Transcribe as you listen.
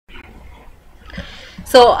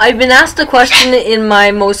So I've been asked a question in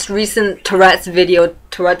my most recent Tourette's video,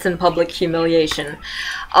 Tourette's in Public Humiliation.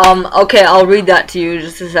 Okay, I'll read that to you.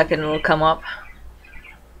 Just a second, it'll come up.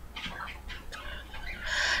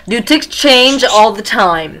 Do tics change all the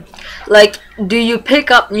time? Like, do you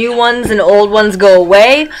pick up new ones and old ones go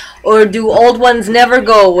away? Or do old ones never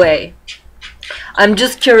go away? I'm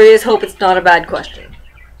just curious, hope it's not a bad question.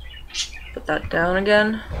 Put that down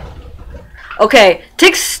again. Okay,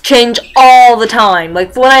 tics change all the time.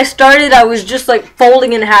 Like, when I started, I was just like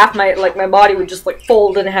folding in half. My body would just like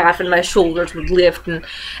fold in half, and my shoulders would lift, and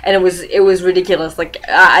it was ridiculous. Like,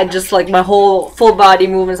 I just like my whole full body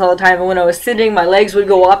movements all the time. And when I was sitting, my legs would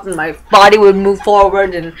go up, and my body would move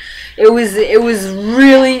forward, and it was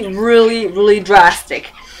really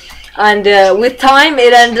drastic. And with time,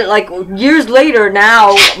 it ended, like, years later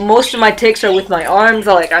now, most of my tics are with my arms.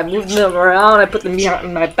 I move them around, I put them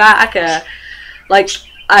behind my back.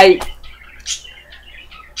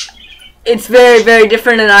 It's very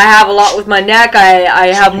different, and I have a lot with my neck. I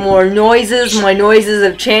have more noises. My noises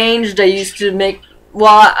have changed. I used to make,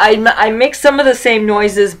 well, I make some of the same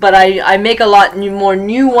noises, but I make a lot more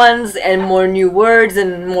new ones, and more new words,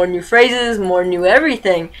 and more new phrases, more new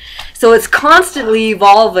everything. So it's constantly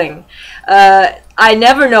evolving. I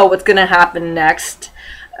never know what's gonna happen next.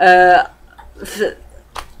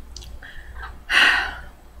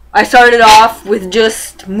 I started off with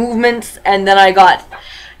just movements, and then I got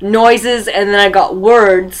noises, and then I got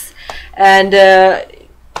words, and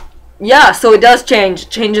yeah, so it does change. It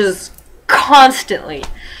changes constantly.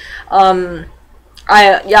 So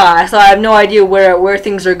I have no idea where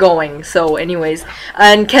things are going. So anyways,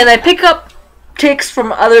 and can I pick up tics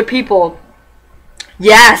from other people?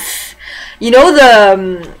 Yes. You know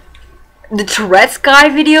the Tourette's guy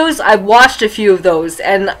videos? I've watched a few of those,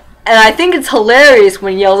 and I think it's hilarious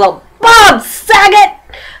when he yells out, "Bob Saget!"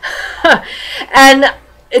 And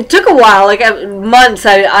it took a while, like months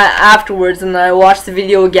afterwards, and I watched the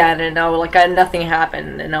video again, and nothing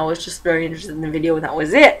happened, and I was just very interested in the video, and that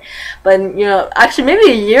was it. But, you know, actually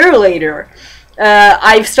maybe a year later,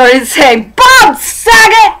 I started saying, "Bob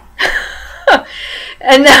Saget!"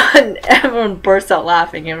 And then everyone burst out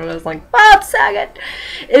laughing. Everyone was like, "Bob Saget!"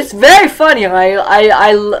 It's very funny.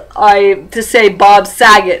 To say Bob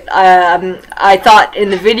Saget, I thought in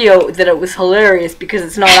the video that it was hilarious because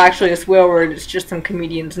it's not actually a swear word. It's just some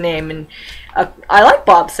comedian's name, and I like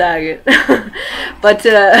Bob Saget. But so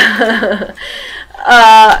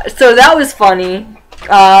that was funny.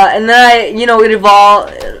 And then it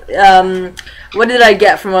evolved. What did I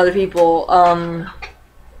get from other people?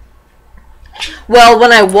 Well,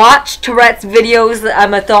 when I watch Tourette's videos,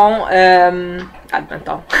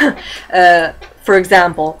 for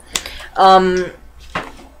example,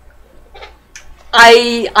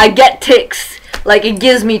 I get tics. Like, it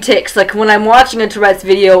gives me tics. Like, when I'm watching a Tourette's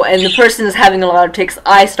video and the person is having a lot of tics,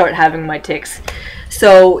 I start having my tics.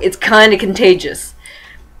 So it's kind of contagious.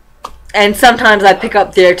 And sometimes I pick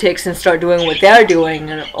up their tics and start doing what they're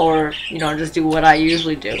doing, or just do what I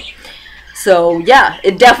usually do. So yeah,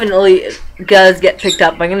 it definitely does get picked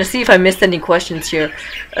up. I'm gonna see if I missed any questions here.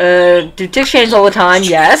 Do tics change all the time?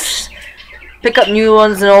 Yes. Pick up new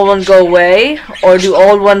ones and old ones go away, or do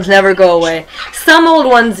old ones never go away? Some old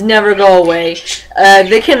ones never go away.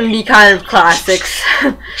 They can be kind of classics.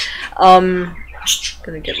 Gonna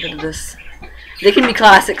get rid of this. They can be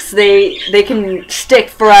classics. They can stick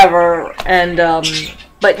forever, and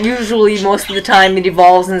but usually most of the time it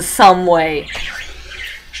evolves in some way.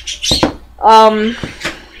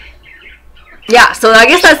 Yeah, so I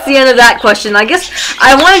guess that's the end of that question. I guess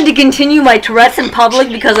I wanted to continue my Tourette's in public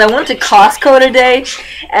because I went to Costco today,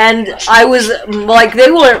 and I was like,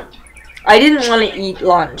 I didn't want to eat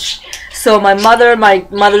lunch. So my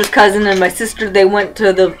mother's cousin, and my sister, they went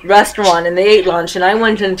to the restaurant and they ate lunch, and I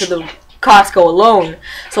went into the Costco alone.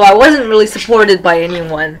 So I wasn't really supported by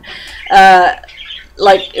anyone.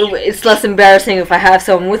 It's less embarrassing if I have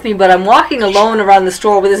someone with me, but I'm walking alone around the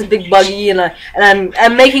store with this big buggy, and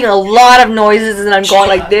I'm making a lot of noises, and I'm going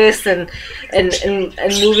like this, and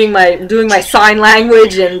doing my sign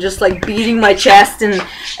language, and just like beating my chest, and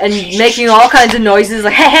making all kinds of noises,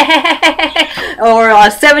 like or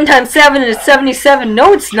 7 times 7 is 77.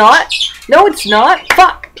 No, it's not. No, it's not.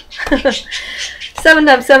 Fuck. 7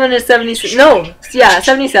 times 7 is 76. No, yeah,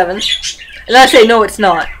 77. And I say no, it's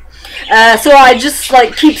not. So I just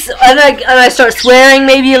like and I start swearing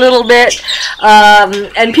maybe a little bit,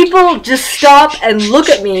 and people just stop and look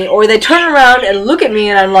at me, or they turn around and look at me,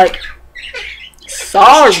 and I'm like,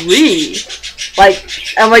 sorry, like,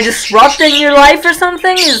 am I disrupting your life or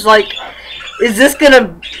something? Is this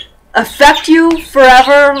gonna affect you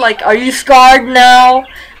forever? Like, are you scarred now?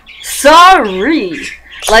 Sorry.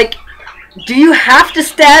 Like, do you have to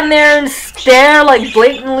stand there and stare, like,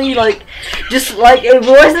 blatantly? Like, just, like, it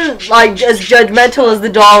wasn't, like, as judgmental as the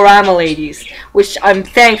Dollrama ladies, which I'm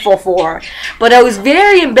thankful for. But I was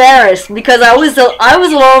very embarrassed because I was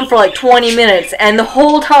alone for, like, 20 minutes, and the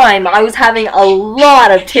whole time I was having a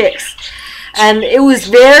lot of tics. And it was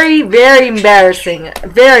very, very embarrassing.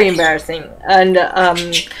 Very embarrassing. And I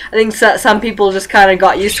think some people just kind of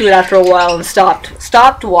got used to it after a while and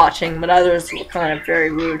stopped watching, but others were kind of very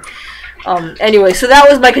rude. Anyway, so that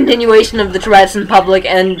was my continuation of the Tourette's in public,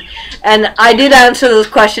 and I did answer those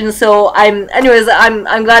questions. So I'm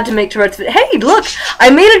glad to make Tourette's. Hey, look, I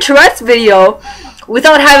made a Tourette's video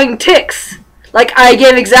without having tics. Like, I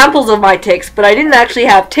gave examples of my tics, but I didn't actually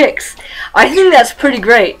have tics. I think that's pretty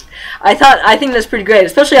great. I think that's pretty great.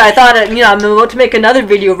 Especially, I thought, I'm about to make another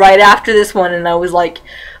video right after this one, and I was like,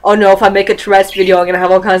 oh no, if I make a Tourette's video, I'm going to have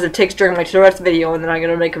all kinds of tics during my Tourette's video, and then I'm going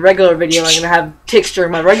to make a regular video, and I'm going to have tics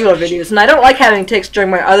during my regular videos. And I don't like having tics during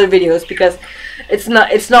my other videos because it's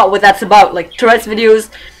not what that's about. Like, Tourette's videos,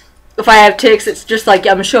 if I have tics, it's just like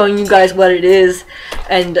I'm showing you guys what it is,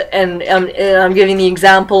 and I'm giving the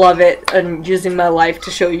example of it and using my life to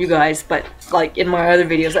show you guys. But like in my other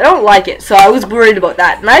videos, I don't like it, so I was worried about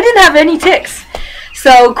that, and I didn't have any tics.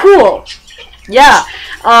 So cool, yeah.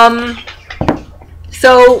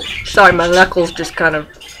 So sorry, my knuckles just kind of.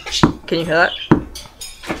 Can you hear that?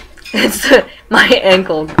 It's my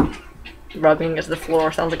ankle rubbing against the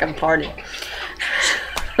floor. Sounds like I'm partying.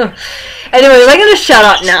 Anyways, I'm gonna shut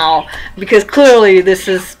up now because clearly this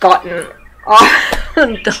has gotten off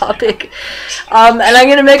topic. And I'm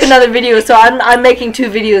gonna make another video. So I'm making 2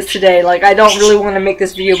 videos today. Like, I don't really want to make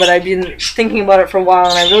this video, but I've been thinking about it for a while,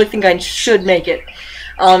 and I really think I should make it.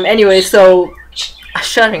 Anyway, so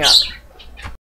shutting up.